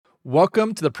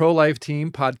Welcome to the ProLife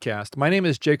Team podcast. My name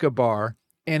is Jacob Barr,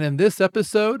 and in this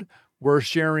episode, we're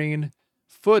sharing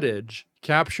footage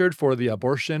captured for the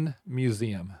Abortion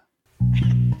Museum.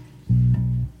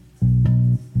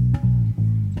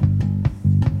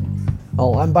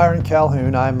 Well, I'm Byron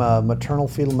Calhoun. I'm maternal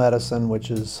fetal medicine, which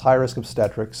is high-risk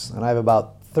obstetrics, and I have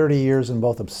about 30 years in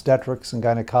both obstetrics and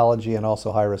gynecology and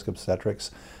also high-risk obstetrics.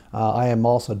 I am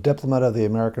also a diplomat of the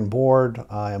American Board.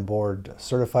 I am board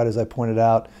certified, as I pointed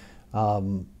out.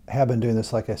 Have been doing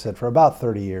this, like I said, for about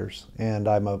 30 years. And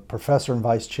I'm a professor and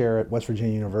vice chair at West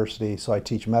Virginia University, so I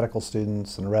teach medical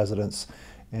students and residents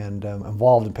and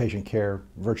involved in patient care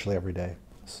virtually every day.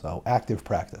 So active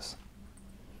practice.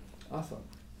 Awesome.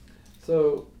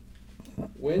 So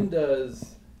when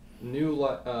does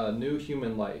new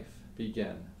human life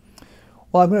begin?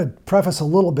 Well, I'm going to preface a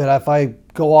little bit. If I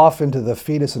go off into the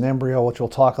fetus and embryo, which we'll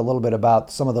talk a little bit about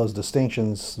some of those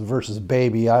distinctions versus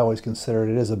baby, I always consider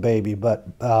it is a baby. But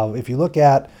if you look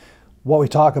at what we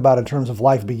talk about in terms of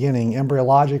life beginning,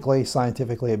 embryologically,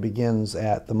 scientifically, it begins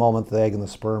at the moment the egg and the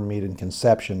sperm meet in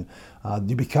conception.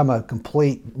 You become a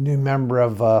complete new member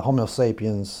of Homo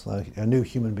sapiens, a new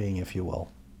human being, if you will.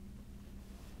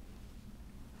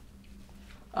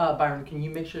 Byron, can you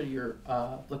make sure you're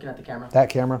looking at the camera? That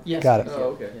camera? Yes. Got it.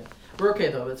 Oh, okay. Yeah. We're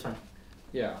okay though. That's fine.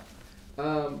 Yeah.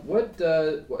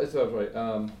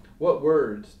 What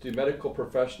words do medical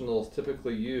professionals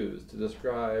typically use to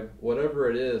describe whatever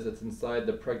it is that's inside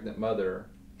the pregnant mother?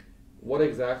 What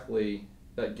exactly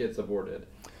that gets aborted?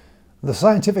 The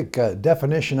scientific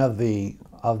definition of the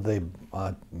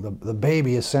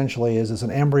baby essentially is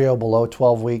an embryo below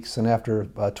 12 weeks, and after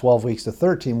 12 weeks to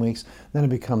 13 weeks, then it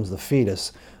becomes the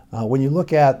fetus. When you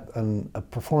look at a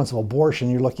performance of abortion,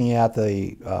 you're looking at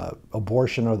the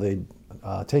abortion or the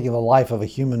taking the life of a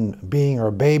human being or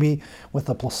a baby with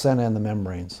the placenta and the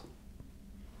membranes.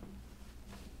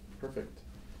 Perfect.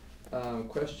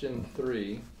 Question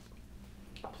 3.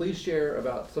 Please share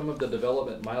about some of the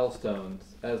development milestones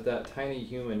as that tiny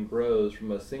human grows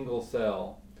from a single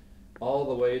cell all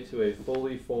the way to a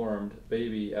fully formed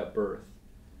baby at birth.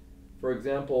 For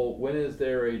example, when is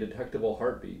there a detectable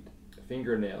heartbeat,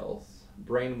 fingernails,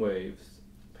 brain waves,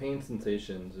 pain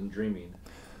sensations, and dreaming?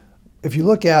 If you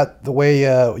look at the way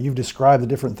you've described the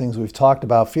different things we've talked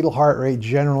about, fetal heart rate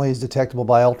generally is detectable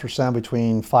by ultrasound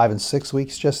between 5 and 6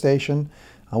 weeks gestation,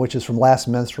 which is from last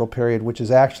menstrual period, which is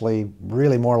actually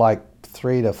really more like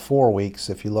 3 to 4 weeks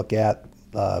if you look at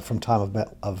from time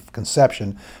of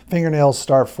conception. Fingernails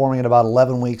start forming at about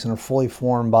 11 weeks and are fully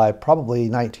formed by probably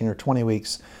 19 or 20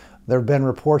 weeks. There have been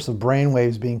reports of brain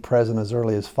waves being present as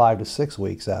early as 5 to 6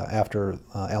 weeks after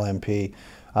LMP.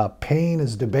 Pain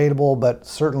is debatable, but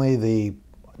certainly the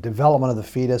development of the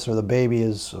fetus or the baby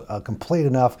is complete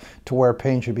enough to where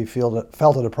pain should be felt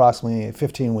at approximately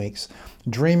 15 weeks.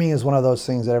 Dreaming is one of those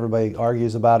things that everybody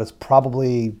argues about. It's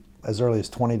probably as early as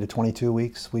 20 to 22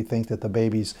 weeks. We think that the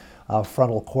baby's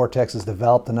frontal cortex is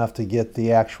developed enough to get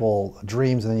the actual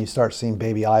dreams, and then you start seeing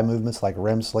baby eye movements like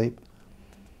REM sleep.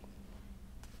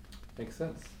 Makes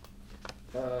sense.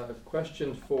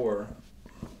 Question 4.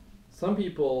 Some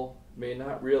people may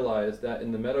not realize that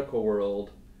in the medical world,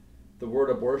 the word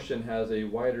abortion has a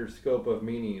wider scope of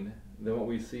meaning than what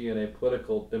we see in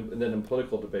political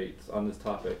debates on this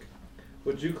topic.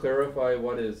 Would you clarify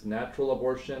what is natural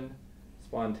abortion,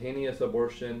 spontaneous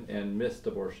abortion, and missed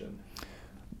abortion?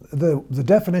 The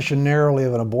definition narrowly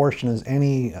of an abortion is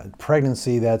any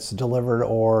pregnancy that's delivered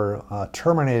or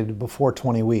terminated before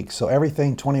 20 weeks. So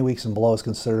everything 20 weeks and below is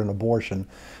considered an abortion.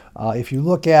 If you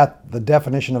look at the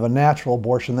definition of a natural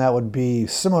abortion, that would be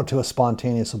similar to a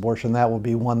spontaneous abortion. That would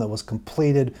be one that was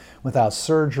completed without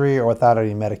surgery or without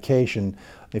any medication.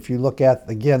 If you look at,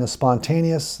 again, the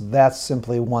spontaneous, that's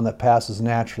simply one that passes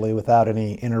naturally without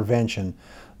any intervention.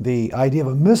 The idea of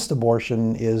a missed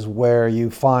abortion is where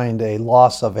you find a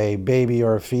loss of a baby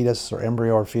or a fetus or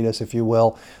embryo or fetus, if you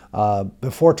will,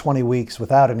 before 20 weeks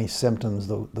without any symptoms.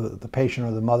 The patient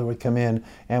or the mother would come in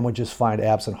and would just find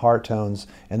absent heart tones,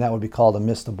 and that would be called a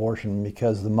missed abortion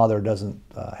because the mother doesn't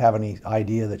have any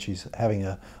idea that she's having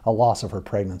a loss of her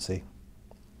pregnancy.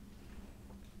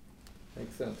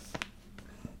 Makes sense.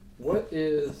 What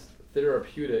is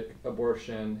therapeutic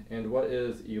abortion and what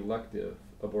is elective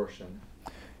abortion?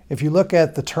 If you look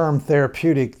at the term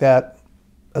therapeutic, that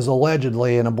is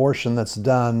allegedly an abortion that's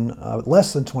done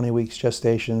less than 20 weeks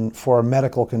gestation for a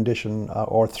medical condition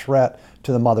or threat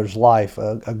to the mother's life,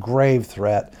 a grave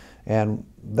threat. And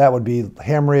that would be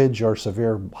hemorrhage or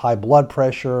severe high blood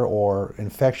pressure or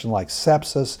infection like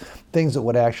sepsis, things that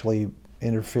would actually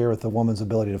interfere with the woman's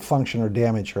ability to function or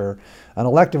damage her. An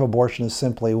elective abortion is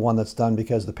simply one that's done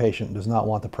because the patient does not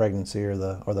want the pregnancy or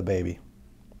the baby.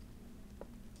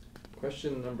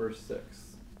 Question number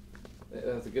 6.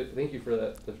 That's a good. Thank you for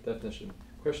that definition.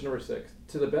 Question number 6.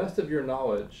 To the best of your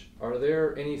knowledge, are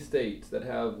there any states that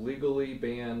have legally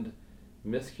banned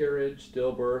miscarriage,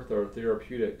 stillbirth, or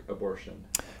therapeutic abortion?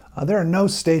 There are no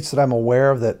states that I'm aware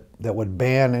of that would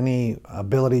ban any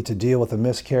ability to deal with a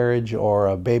miscarriage or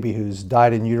a baby who's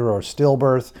died in utero or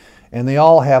stillbirth. And they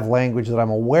all have language that I'm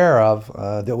aware of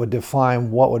that would define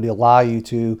what would allow you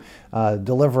to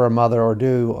deliver a mother or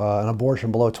do an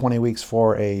abortion below 20 weeks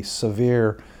for a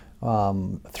severe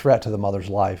threat to the mother's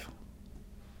life.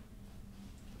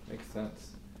 Makes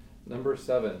sense. Number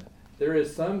 7. There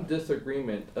is some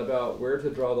disagreement about where to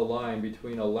draw the line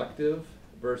between elective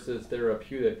versus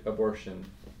therapeutic abortion.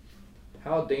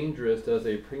 How dangerous does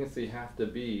a pregnancy have to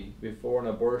be before an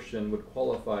abortion would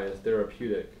qualify as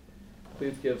therapeutic?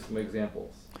 Please give some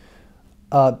examples.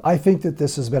 I think that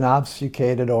this has been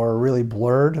obfuscated or really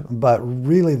blurred, but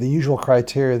really the usual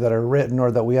criteria that are written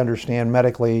or that we understand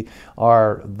medically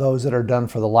are those that are done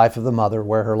for the life of the mother,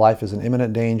 where her life is in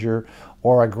imminent danger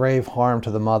or a grave harm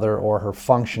to the mother or her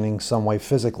functioning some way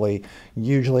physically.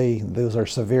 Usually those are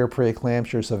severe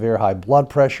preeclampsia, severe high blood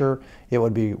pressure. It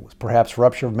would be perhaps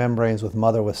rupture of membranes with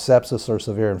mother with sepsis or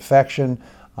severe infection.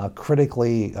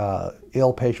 Critically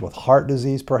ill patient with heart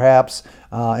disease perhaps,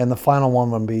 and the final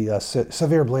one would be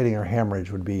severe bleeding or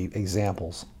hemorrhage would be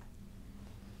examples.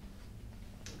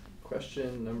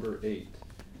 Question number 8.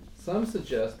 Some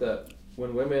suggest that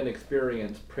when women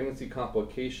experience pregnancy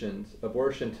complications,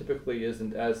 abortion typically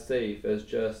isn't as safe as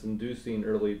just inducing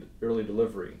early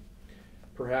delivery,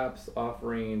 perhaps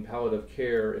offering palliative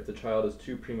care if the child is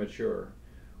too premature.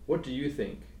 What do you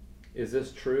think? Is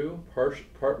this true,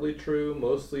 partly true,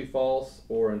 mostly false,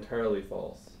 or entirely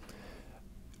false?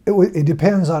 It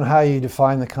depends on how you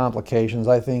define the complications.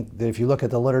 I think that if you look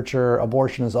at the literature,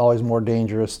 abortion is always more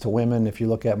dangerous to women. If you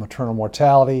look at maternal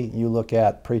mortality, you look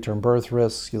at preterm birth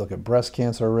risks, you look at breast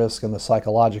cancer risk and the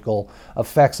psychological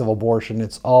effects of abortion,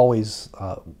 it's always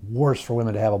worse for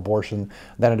women to have abortion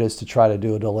than it is to try to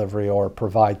do a delivery or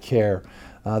provide care.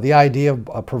 The idea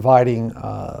of providing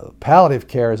palliative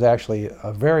care is actually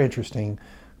a very interesting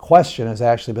question. Has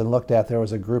actually been looked at. There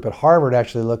was a group at Harvard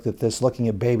actually looked at this, looking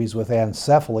at babies with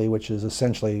anencephaly, which is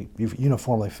essentially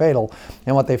uniformly fatal.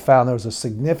 And what they found, there was a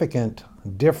significant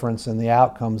difference in the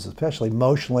outcomes, especially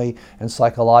emotionally and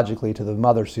psychologically, to the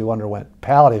mothers who underwent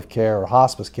palliative care or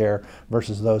hospice care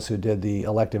versus those who did the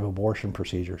elective abortion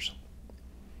procedures.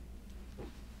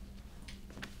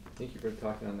 Thank you for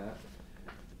talking on that.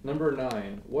 Number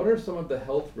 9, what are some of the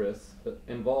health risks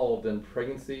involved in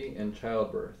pregnancy and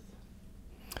childbirth?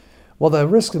 Well, the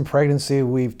risks in pregnancy,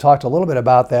 we've talked a little bit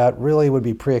about that, really would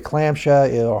be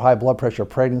preeclampsia or high blood pressure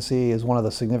pregnancy is one of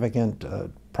the significant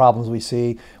problems we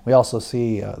see. We also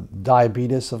see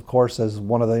diabetes, of course, as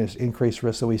one of the increased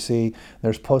risks that we see.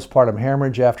 There's postpartum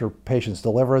hemorrhage after patients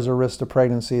deliver as a risk to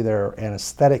pregnancy. There are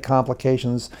anesthetic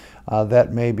complications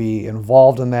that may be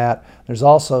involved in that. There's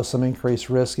also some increased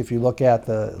risk if you look at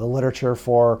the literature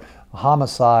for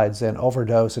homicides and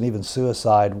overdose and even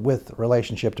suicide with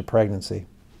relationship to pregnancy.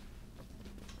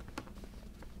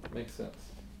 Makes sense.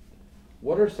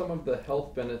 What are some of the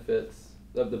health benefits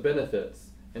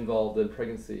involved in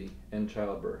pregnancy and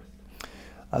childbirth?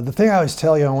 The thing I always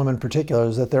tell young women in particular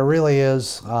is that there really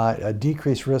is a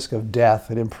decreased risk of death.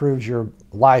 It improves your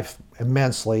life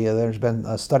immensely. There's been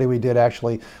a study we did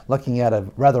actually looking at a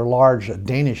rather large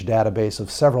Danish database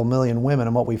of several million women,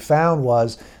 and what we found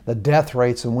was the death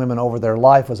rates in women over their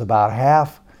life was about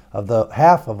half of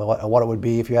what it would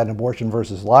be if you had an abortion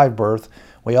versus live birth.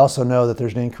 We also know that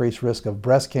there's an increased risk of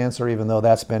breast cancer, even though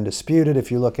that's been disputed.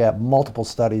 If you look at multiple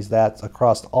studies, that's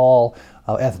across all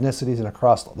ethnicities and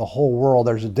across the whole world,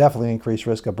 there's a definitely increased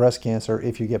risk of breast cancer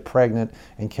if you get pregnant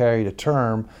and carry to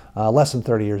term less than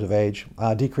 30 years of age.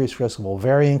 Decreased risk of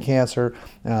ovarian cancer.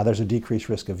 There's a decreased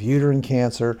risk of uterine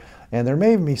cancer. And there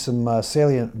may be some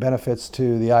salient benefits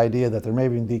to the idea that there may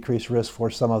be decreased risk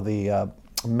for some of the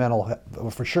mental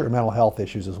health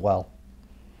issues as well.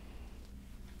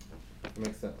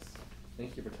 Makes sense.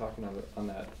 Thank you for talking on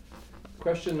that.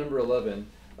 Question number 11.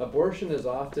 Abortion is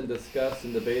often discussed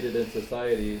and debated in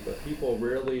society, but people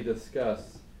rarely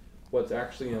discuss what's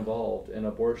actually involved in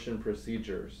abortion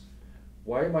procedures.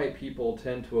 Why might people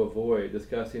tend to avoid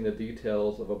discussing the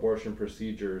details of abortion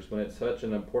procedures when it's such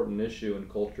an important issue in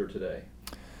culture today?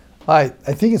 I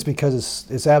think it's because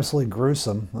it's absolutely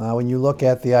gruesome. When you look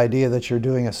at the idea that you're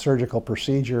doing a surgical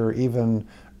procedure even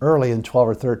early in 12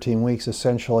 or 13 weeks,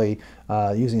 essentially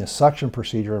using a suction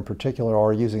procedure in particular,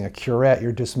 or using a curette,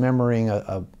 you're dismembering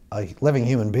a living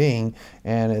human being,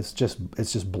 and it's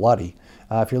just bloody.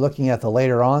 If you're looking at the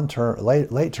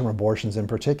late term abortions in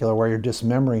particular, where you're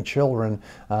dismembering children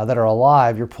that are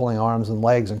alive, you're pulling arms and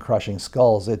legs and crushing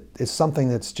skulls. It's something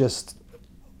that's just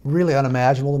really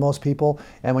unimaginable to most people,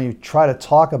 and when you try to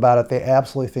talk about it, they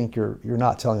absolutely think you're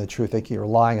not telling the truth. They think you're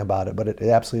lying about it, but it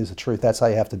absolutely is the truth. That's how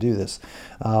you have to do this.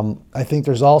 I think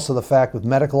there's also the fact with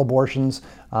medical abortions.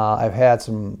 I've had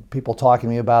some people talking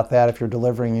to me about that. If you're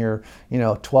delivering your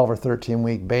 12 or 13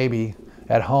 week baby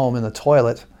at home in the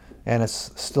toilet and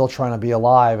it's still trying to be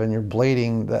alive and you're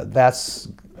bleeding, that's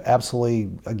absolutely,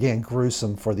 again,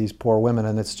 gruesome for these poor women,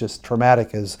 and it's just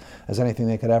traumatic as anything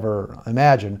they could ever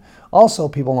imagine. Also,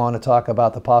 people want to talk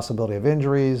about the possibility of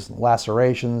injuries,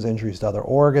 lacerations, injuries to other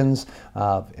organs,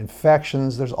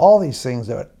 infections. There's all these things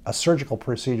that a surgical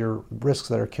procedure risks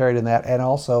that are carried in that, and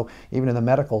also even in the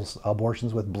medical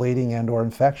abortions with bleeding and or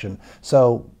infection.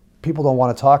 So people don't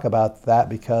want to talk about that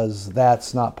because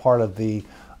that's not part of the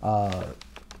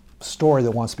story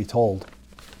that wants to be told.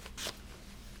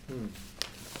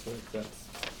 Makes sense.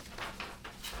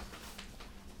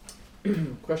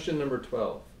 Question number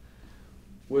 12.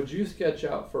 Would you sketch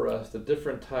out for us the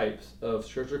different types of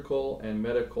surgical and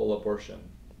medical abortion?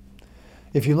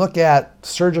 If you look at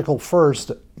surgical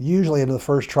first, usually into the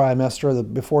first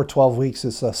trimester, before 12 weeks,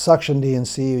 it's a suction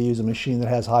D&C. You use a machine that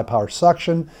has high power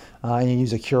suction, and you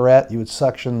use a curette. You would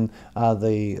suction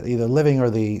the either living or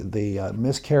the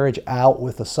miscarriage out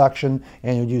with the suction,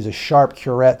 and you'd use a sharp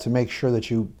curette to make sure that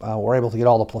you were able to get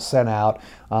all the placenta out.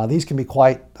 These can be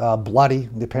quite bloody,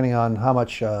 depending on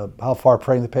how far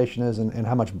pregnant the patient is and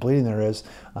how much bleeding there is.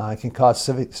 It can cause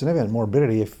significant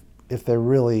morbidity if they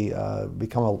really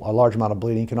become a large amount of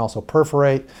bleeding. You can also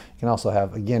perforate. You can also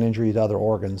have, again, injury to other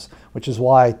organs, which is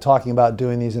why talking about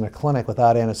doing these in a clinic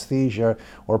without anesthesia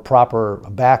or proper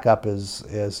backup is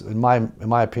in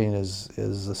my opinion, is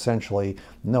essentially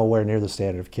nowhere near the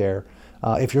standard of care.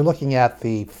 If you're looking at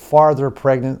the farther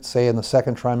pregnant, say in the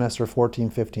second trimester, 14,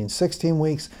 15, 16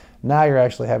 weeks, now you're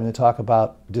actually having to talk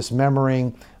about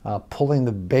dismembering, pulling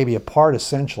the baby apart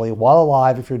essentially while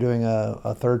alive if you're doing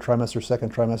a third trimester,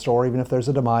 second trimester, or even if there's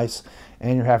a demise,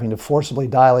 and you're having to forcibly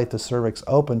dilate the cervix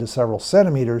open to several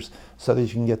centimeters so that you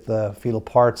can get the fetal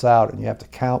parts out, and you have to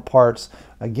count parts.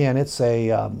 Again, it's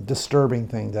a disturbing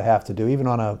thing to have to do, even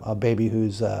on a baby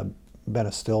who's been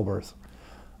a stillbirth.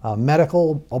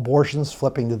 Medical abortions,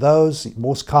 flipping to those,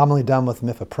 most commonly done with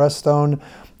mifepristone,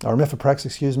 or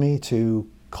mifeprex, to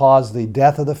cause the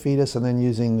death of the fetus, and then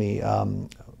using the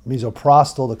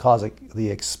misoprostol to cause the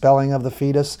expelling of the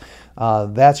fetus.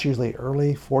 That's usually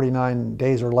early, 49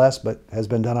 days or less, but has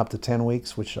been done up to 10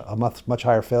 weeks, which a much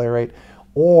higher failure rate.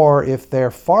 Or if they're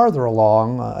farther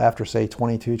along, after say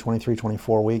 22, 23,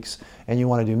 24 weeks, and you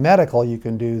want to do medical, you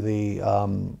can do the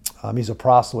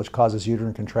misoprostol, which causes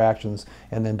uterine contractions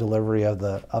and then delivery of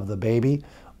the baby.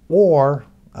 Or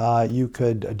you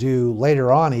could do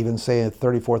later on, even say at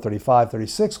 34, 35,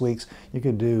 36 weeks, you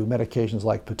could do medications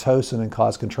like Pitocin and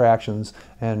cause contractions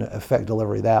and affect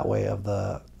delivery that way of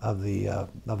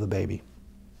the baby.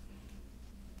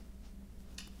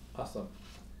 Awesome.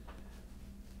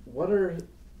 What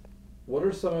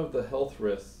are some of the health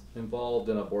risks involved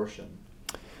in abortion?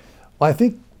 Well, I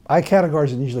think I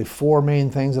categorize in usually four main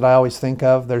things that I always think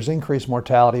of. There's increased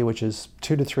mortality, which is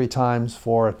 2 to 3 times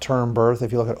for a term birth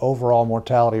if you look at overall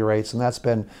mortality rates, and that's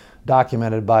been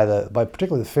documented by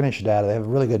particularly the Finnish data. They have a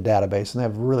really good database, and they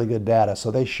have really good data.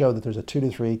 So they show that there's a 2 to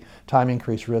 3 time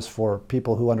increased risk for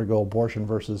people who undergo abortion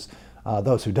versus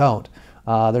those who don't.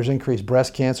 There's increased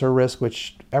breast cancer risk,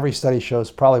 which every study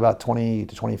shows probably about 20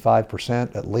 to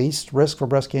 25% at least risk for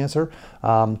breast cancer,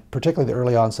 particularly the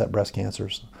early onset breast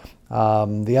cancers.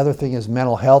 The other thing is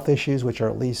mental health issues, which are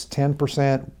at least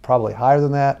 10%, probably higher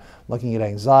than that, looking at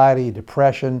anxiety,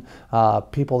 depression,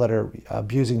 people that are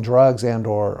abusing drugs and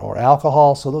or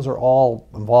alcohol. So those are all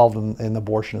involved in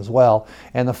abortion as well.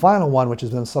 And the final one, which has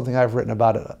been something I've written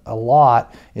about a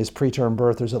lot, is preterm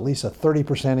birth. There's at least a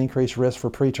 30% increased risk for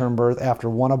preterm birth after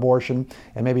one abortion,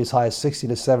 and maybe as high as 60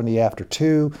 to 70 after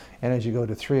 2. And as you go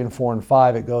to 3 and 4 and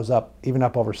 5, it goes up even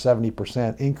up over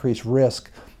 70% increased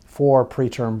risk for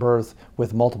preterm birth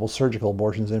with multiple surgical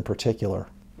abortions in particular.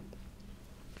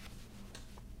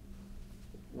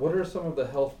 What are some of the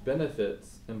health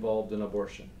benefits involved in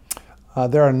abortion?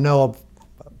 There are no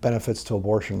benefits to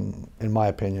abortion, in my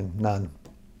opinion, none.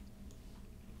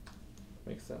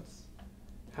 Makes sense.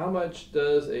 How much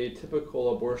does a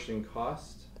typical abortion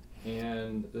cost?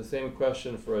 And the same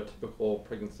question for a typical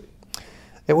pregnancy.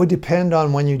 It would depend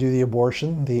on when you do the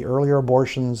abortion. The earlier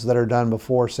abortions that are done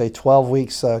before, say, 12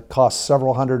 weeks cost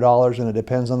several $100s, and it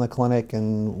depends on the clinic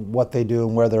and what they do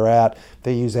and where they're at.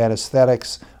 They use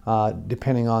anesthetics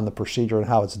depending on the procedure and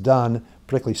how it's done.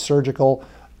 particularly surgical.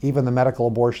 Even the medical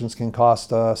abortions can cost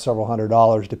several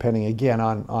 $100s, depending again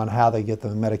on how they get the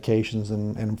medications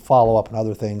and follow up and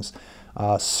other things.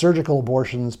 Surgical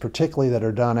abortions, particularly that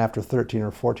are done after 13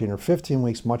 or 14 or 15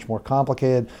 weeks, much more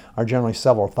complicated, are generally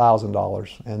several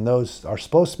 $1,000s. And those are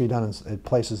supposed to be done in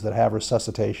places that have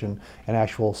resuscitation and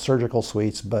actual surgical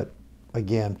suites. But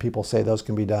again, people say those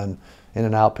can be done in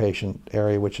an outpatient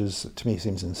area, which is, to me,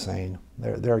 seems insane.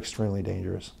 They're extremely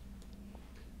dangerous.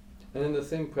 And then the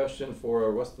same question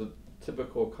for what's the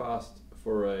typical cost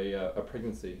for a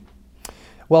pregnancy?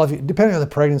 Well, depending on the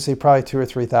pregnancy, probably $2,000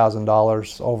 or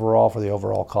 $3,000 overall for the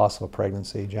overall cost of a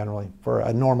pregnancy, generally, for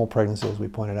a normal pregnancy, as we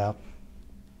pointed out.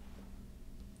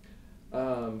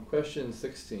 Question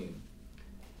 16.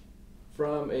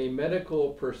 From a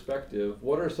medical perspective,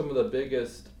 what are some of the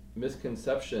biggest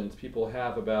misconceptions people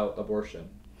have about abortion?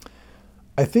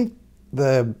 I think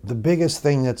the biggest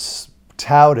thing that's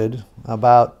touted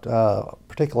about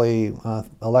particularly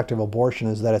elective abortion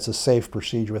is that it's a safe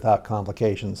procedure without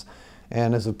complications.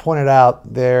 And as I pointed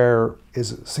out, there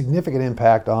is a significant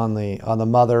impact on the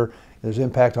mother. There's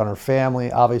impact on her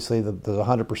family. Obviously, there's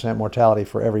 100% mortality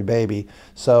for every baby.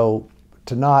 So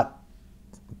to not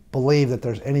believe that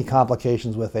there's any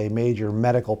complications with a major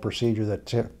medical procedure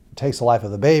that takes the life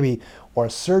of the baby or a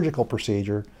surgical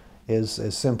procedure is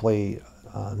simply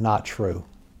not true.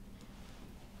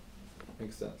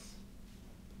 Makes sense.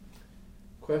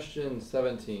 Question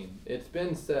 17. It's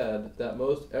been said that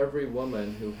most every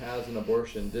woman who has an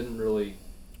abortion didn't really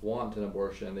want an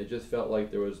abortion. They just felt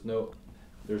like there's no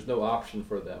option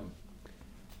for them.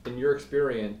 In your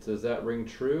experience, does that ring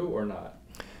true or not?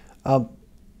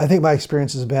 I think my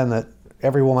experience has been that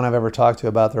every woman I've ever talked to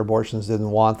about their abortions didn't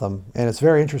want them. And it's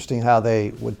very interesting how they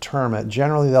would term it.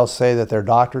 Generally, they'll say that their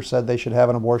doctor said they should have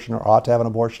an abortion or ought to have an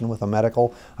abortion with a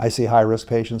medical. I see high-risk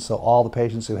patients, so all the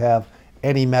patients who have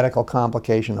any medical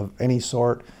complication of any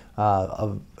sort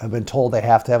have been told they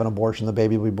have to have an abortion, the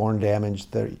baby will be born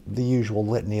damaged, the usual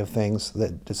litany of things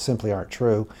that just simply aren't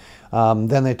true.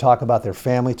 Then they talk about their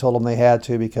family told them they had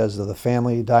to because of the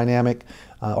family dynamic,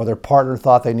 or their partner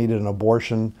thought they needed an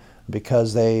abortion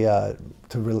because they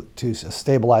to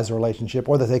stabilize the relationship,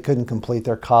 or that they couldn't complete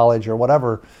their college, or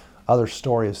whatever other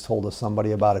story is told to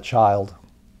somebody about a child.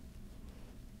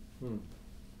 Yeah,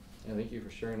 thank you for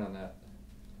sharing on that.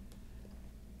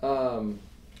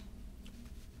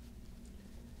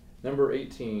 Number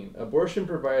 18. Abortion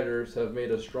providers have made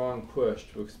a strong push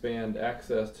to expand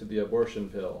access to the abortion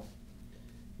pill.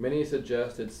 Many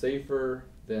suggest it's safer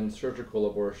than surgical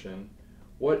abortion.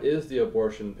 What is the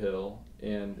abortion pill,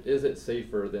 and is it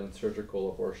safer than surgical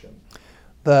abortion?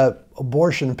 The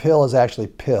abortion pill is actually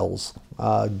pills,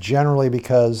 generally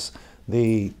because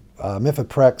the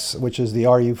Mifeprex, which is the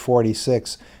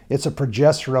RU486, it's a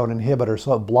progesterone inhibitor,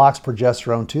 so it blocks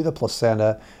progesterone to the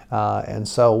placenta, and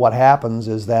so what happens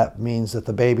is that means that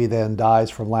the baby then dies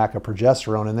from lack of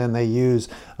progesterone, and then they use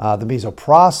the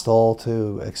misoprostol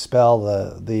to expel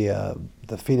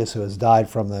the fetus who has died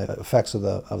from the effects of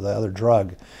the other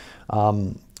drug.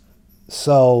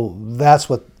 So that's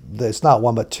what, it's not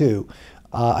one but two.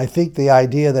 I think the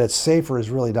idea that it's safer is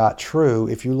really not true.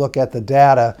 If you look at the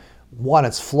data, one,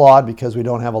 it's flawed because we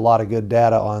don't have a lot of good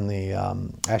data on the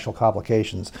actual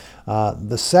complications.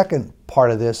 The second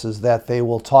part of this is that they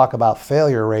will talk about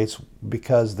failure rates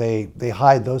because they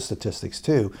hide those statistics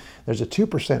too. There's a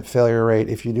 2% failure rate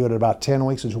if you do it at about 10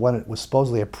 weeks, which is when it was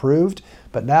supposedly approved,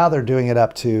 but now they're doing it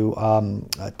up to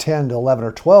 10 to 11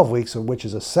 or 12 weeks, which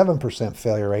is a 7%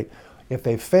 failure rate. If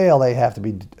they fail, they have to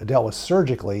be dealt with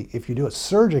surgically. If you do it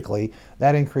surgically,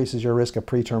 that increases your risk of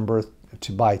preterm birth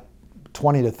by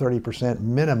 20 to 30%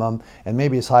 minimum, and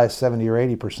maybe as high as 70 or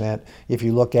 80% if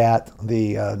you look at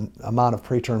the amount of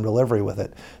preterm delivery with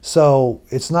it. So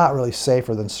it's not really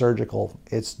safer than surgical.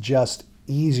 It's just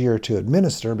easier to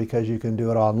administer because you can do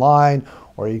it online,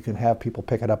 or you can have people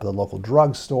pick it up at the local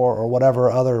drugstore, or whatever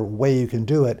other way you can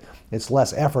do it. It's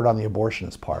less effort on the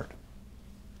abortionist part.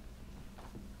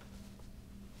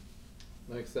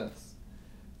 Makes sense.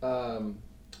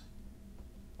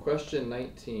 Question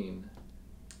 19.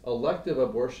 Elective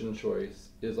abortion choice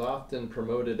is often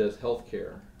promoted as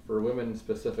healthcare for women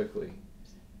specifically.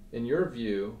 In your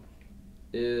view,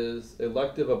 is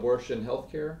elective abortion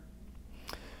healthcare?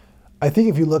 I think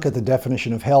if you look at the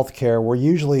definition of healthcare, we're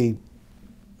usually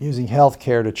using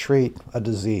healthcare to treat a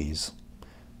disease.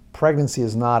 Pregnancy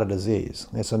is not a disease.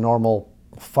 It's a normal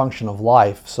function of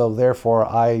life. So therefore,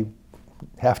 I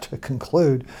have to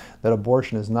conclude that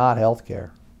abortion is not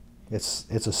healthcare. It's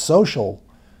a social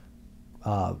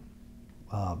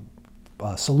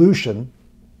solution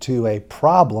to a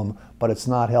problem, but it's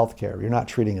not healthcare. You're not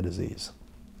treating a disease.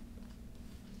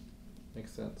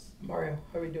 Makes sense. Mario,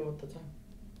 how are we doing with the time?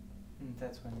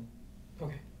 That's funny.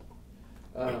 Okay.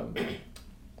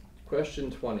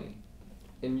 Question 20.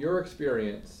 In your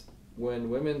experience, when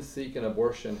women seek an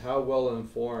abortion, how well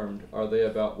informed are they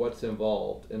about what's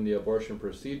involved in the abortion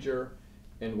procedure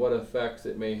and what effects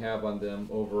it may have on them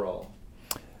overall?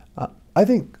 I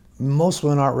think most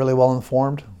women aren't really well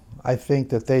informed. I think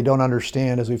that they don't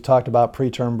understand, as we've talked about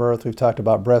preterm birth, we've talked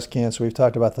about breast cancer, we've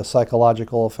talked about the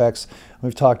psychological effects,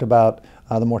 we've talked about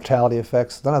the mortality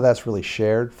effects. None of that's really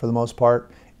shared for the most part.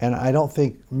 And I don't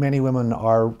think many women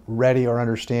are ready or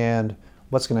understand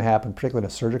what's going to happen, particularly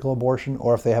in a surgical abortion,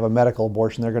 or if they have a medical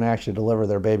abortion, they're going to actually deliver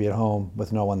their baby at home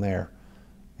with no one there.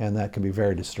 And that can be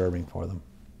very disturbing for them.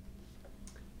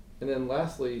 And then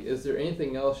lastly, is there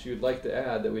anything else you'd like to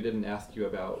add that we didn't ask you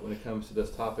about when it comes to this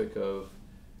topic of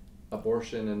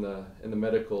abortion in the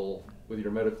medical, with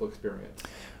your medical experience?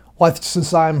 Well,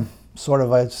 since I'm I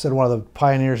said one of the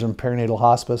pioneers in perinatal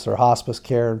hospice or hospice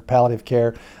care, palliative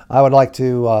care, I would like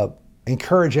to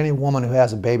encourage any woman who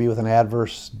has a baby with an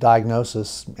adverse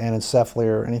diagnosis, anencephaly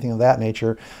or anything of that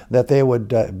nature, that they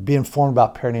would be informed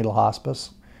about perinatal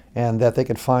hospice, and that they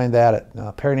could find that at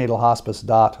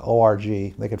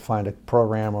perinatalhospice.org. They could find a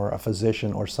program or a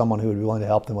physician or someone who would be willing to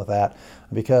help them with that,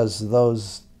 because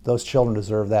those children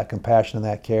deserve that compassion and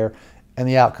that care, and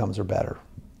the outcomes are better.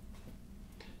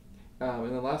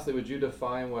 And then lastly, would you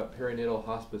define what perinatal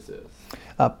hospice is?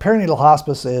 Perinatal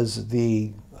hospice is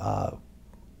the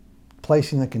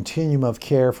placing the continuum of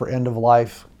care for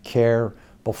end-of-life care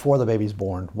before the baby's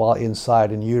born, while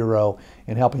inside in utero,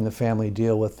 and helping the family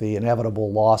deal with the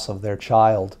inevitable loss of their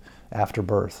child after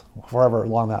birth, however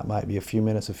long that might be, a few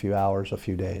minutes, a few hours, a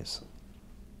few days.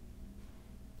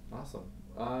 Awesome.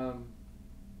 All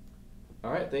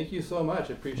right, thank you so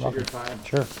much. I appreciate your time.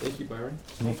 Sure. Thank you, Byron.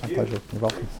 My pleasure. You're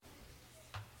welcome.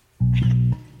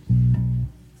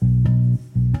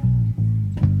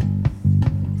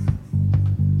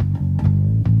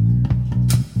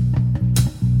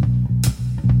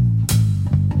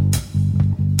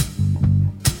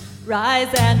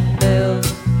 Rise and build,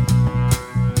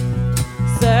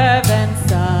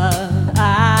 servants of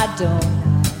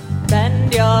Adonai,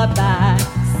 bend your backs,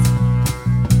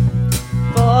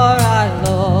 for our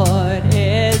Lord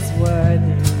is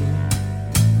worthy.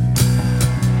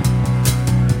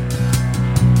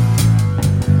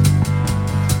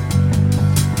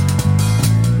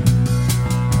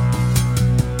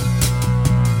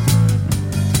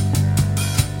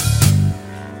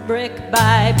 Brick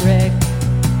by brick,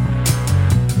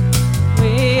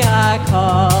 we are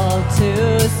called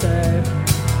to serve,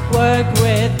 work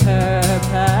with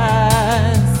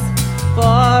purpose,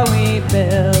 for we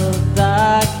build